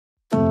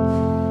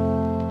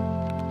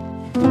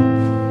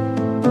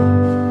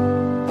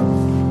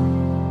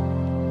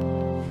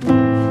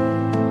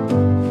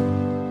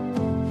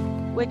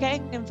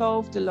getting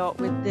involved a lot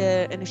with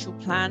the initial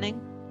planning.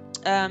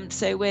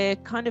 So we're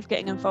kind of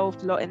getting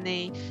involved a lot in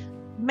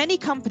many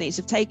companies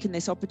have taken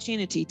this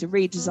opportunity to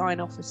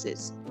redesign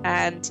offices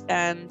and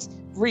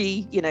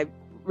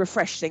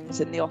refresh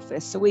things in the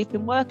office. So we've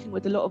been working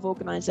with a lot of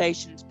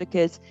organizations,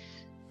 because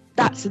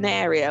that's an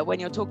area when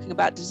you're talking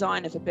about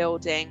design of a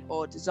building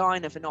or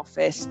design of an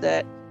office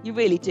that you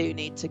really do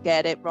need to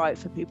get it right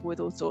for people with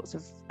all sorts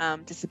of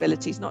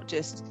disabilities, not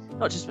just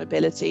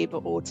mobility,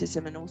 but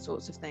autism and all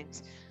sorts of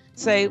things.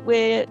 So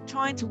we're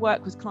trying to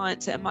work with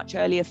clients at a much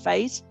earlier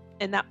phase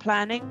in that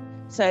planning,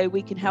 so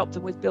we can help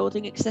them with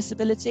building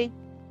accessibility.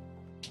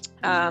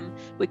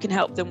 We can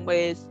help them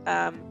with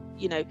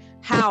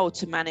how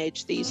to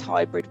manage these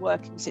hybrid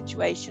working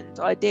situations,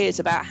 ideas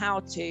about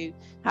how to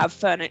have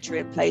furniture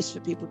in place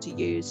for people to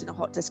use in a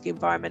hot desk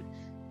environment,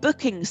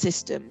 booking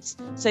systems.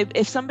 So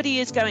if somebody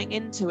is going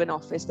into an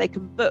office, they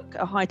can book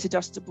a height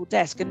adjustable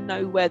desk and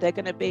know where they're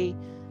going to be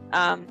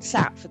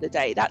sat for the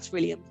day. That's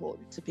really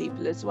important to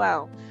people as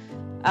well.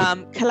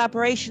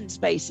 Collaboration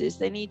spaces,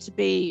 they need to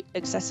be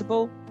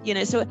accessible,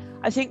 so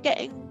I think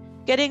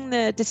getting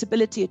the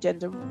disability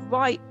agenda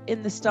right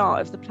in the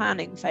start of the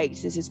planning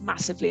phases is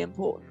massively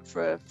important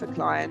for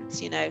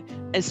clients,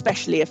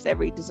 especially if they're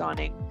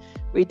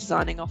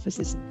redesigning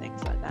offices and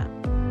things like that.